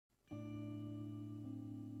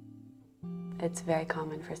It's very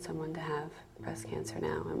common for someone to have breast cancer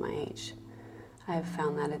now at my age. I've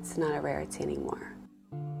found that it's not a rarity anymore.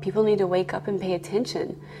 People need to wake up and pay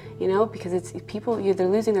attention, you know, because it's people, they're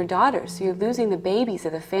losing their daughters, so you're losing the babies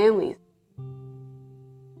of the families.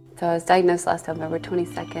 So I was diagnosed last November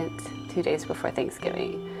 22nd, 2 days before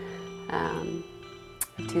Thanksgiving of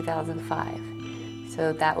 2005.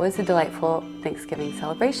 So that was a delightful Thanksgiving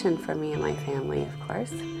celebration for me and my family, of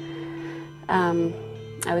course.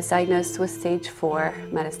 I was diagnosed with stage 4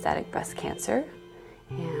 metastatic breast cancer,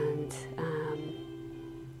 and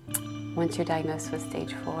once you're diagnosed with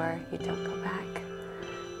stage 4, you don't go back.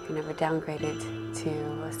 You're never downgraded to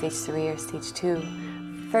a stage 3 or stage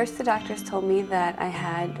 2. First, the doctors told me that I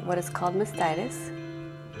had what is called mastitis.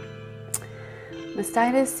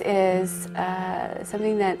 Mastitis is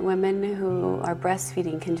something that women who are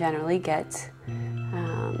breastfeeding can generally get.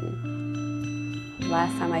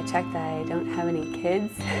 Last time I checked, I don't have any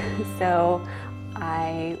kids, so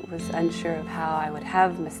I was unsure of how I would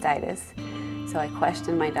have mastitis. So I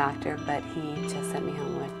questioned my doctor, but he just sent me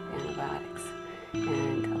home with antibiotics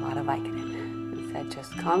and a lot of Vicodin. He said,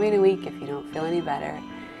 just call me in a week if you don't feel any better.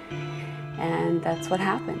 And that's what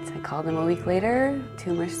happened. I called him a week later,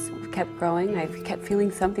 tumors kept growing. I kept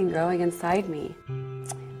feeling something growing inside me.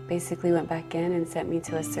 Basically went back in and sent me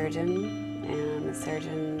to a surgeon, and the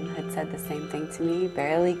surgeon had said the same thing to me,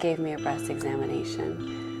 barely gave me a breast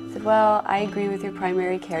examination. Said, well, I agree with your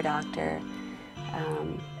primary care doctor.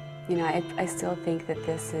 You know, I still think that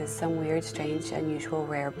this is some weird, strange, unusual,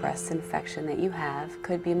 rare breast infection that you have.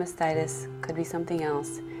 Could be mastitis, could be something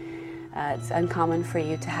else. It's uncommon for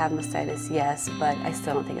you to have mastitis, yes, but I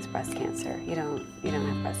still don't think it's breast cancer. You don't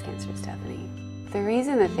have breast cancer, Stefanie. The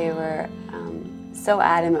reason that they were so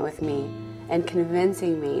adamant with me and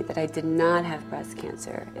convincing me that I did not have breast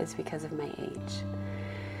cancer is because of my age.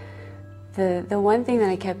 The one thing that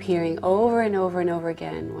I kept hearing over and over and over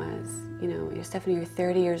again was, you know, Stefanie, you're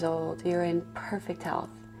 30 years old, you're in perfect health.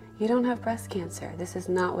 You don't have breast cancer. This is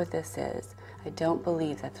not what this is. I don't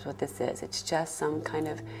believe that's what this is. It's just some kind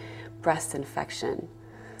of breast infection.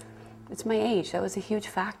 It's my age. That was a huge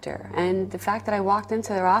factor. And the fact that I walked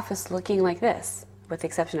into their office looking like this, with the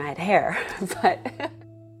exception I had hair. But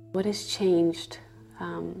what has changed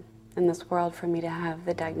in this world for me to have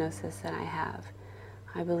the diagnosis that I have,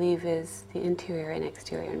 I believe, is the interior and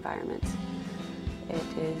exterior environment.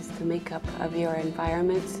 It is the makeup of your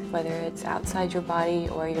environment, whether it's outside your body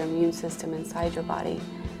or your immune system inside your body.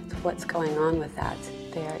 It's what's going on with that.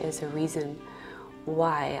 There is a reason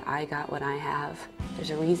why I got what I have.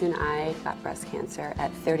 There's a reason I got breast cancer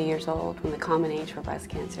at 30 years old when the common age for breast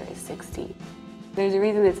cancer is 60. There's a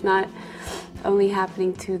reason it's not only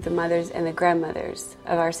happening to the mothers and the grandmothers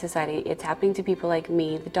of our society. It's happening to people like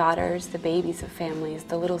me, the daughters, the babies of families,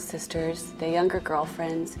 the little sisters, the younger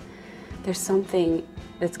girlfriends. There's something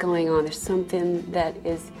that's going on. There's something that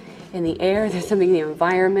is in the air. There's something in the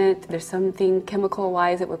environment. There's something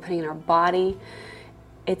chemical-wise that we're putting in our body.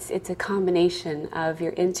 It's a combination of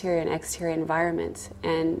your interior and exterior environment,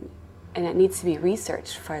 and it needs to be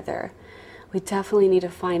researched further. We definitely need to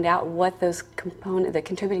find out what those the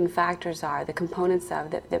contributing factors are, the components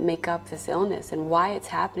of that make up this illness, and why it's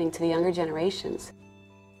happening to the younger generations.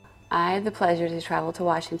 I had the pleasure to travel to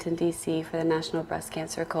Washington, D.C. for the National Breast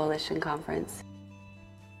Cancer Coalition Conference.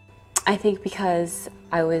 I think because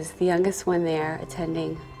I was the youngest one there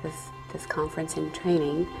attending this conference in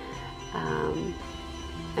training,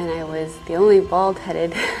 and I was the only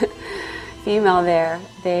bald-headed female there,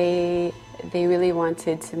 they really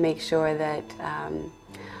wanted to make sure that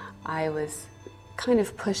I was kind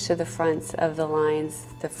of pushed to the fronts of the lines,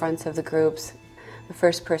 the fronts of the groups, the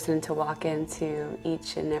first person to walk into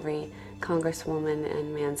each and every congresswoman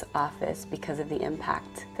and man's office because of the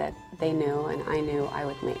impact that they knew and I knew I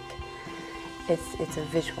would make. It's a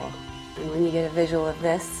visual, and when you get a visual of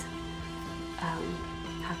this, how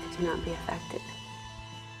could you not be affected?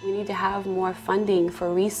 We need to have more funding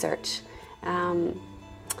for research.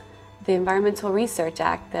 The Environmental Research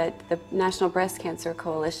Act that the National Breast Cancer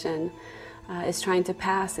Coalition is trying to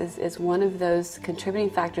pass is one of those contributing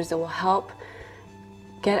factors that will help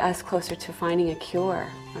get us closer to finding a cure.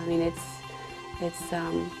 I mean, it's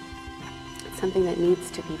something that needs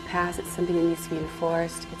to be passed. It's something that needs to be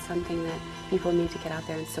enforced. It's something that people need to get out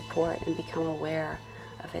there and support and become aware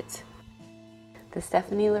of it. The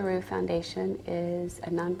Stefanie LaRue Foundation is a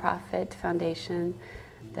nonprofit foundation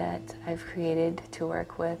that I've created to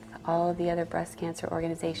work with all of the other breast cancer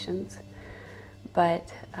organizations,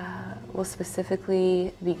 but will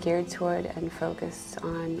specifically be geared toward and focused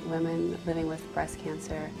on women living with breast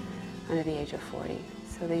cancer under the age of 40.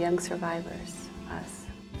 So the young survivors, us.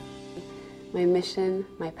 My mission,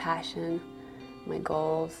 my passion, my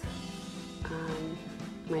goals,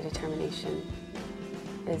 my determination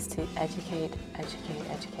is to educate. I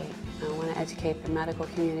want to educate the medical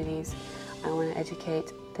communities. I want to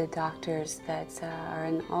educate the doctors that are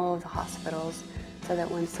in all of the hospitals, so that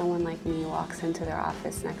when someone like me walks into their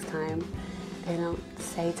office next time, they don't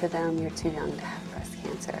say to them, "You're too young to have breast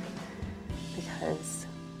cancer," because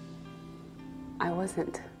I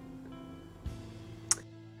wasn't.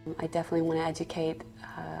 I definitely want to educate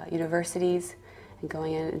universities and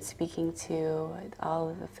going in and speaking to all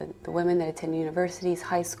of the women that attend universities,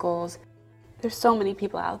 high schools. There's so many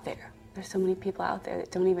people out there. There's so many people out there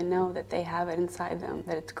that don't even know that they have it inside them,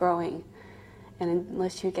 that it's growing. And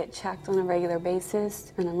unless you get checked on a regular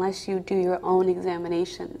basis, and unless you do your own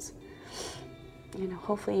examinations,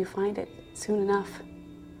 hopefully you find it soon enough.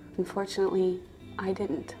 Unfortunately, I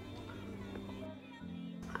didn't.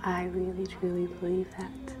 I really, truly believe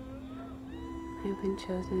that I've been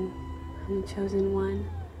chosen. I'm the chosen one.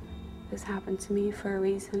 This happened to me for a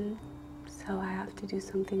reason, so I have to do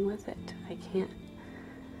something with it. I can't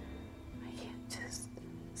just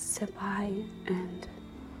sit by and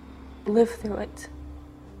live through it.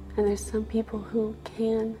 And there's some people who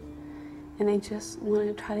can, and they just want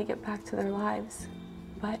to try to get back to their lives.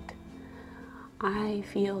 But I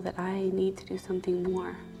feel that I need to do something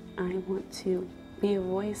more. I want to be a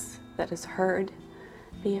voice that is heard,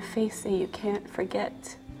 be a face that you can't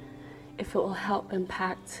forget. If it will help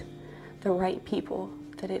impact the right people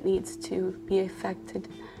that it needs to be effective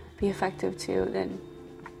to, then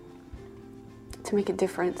to make a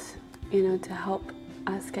difference, to help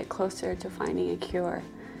us get closer to finding a cure,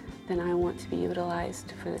 then I want to be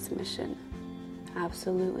utilized for this mission.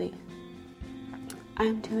 Absolutely.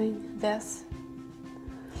 I'm doing this.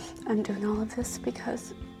 I'm doing all of this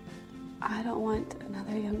because I don't want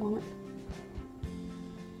another young woman.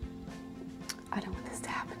 I don't want this to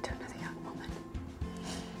happen to another young woman.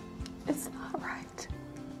 It's not right.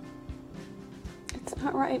 It's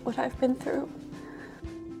not right what I've been through.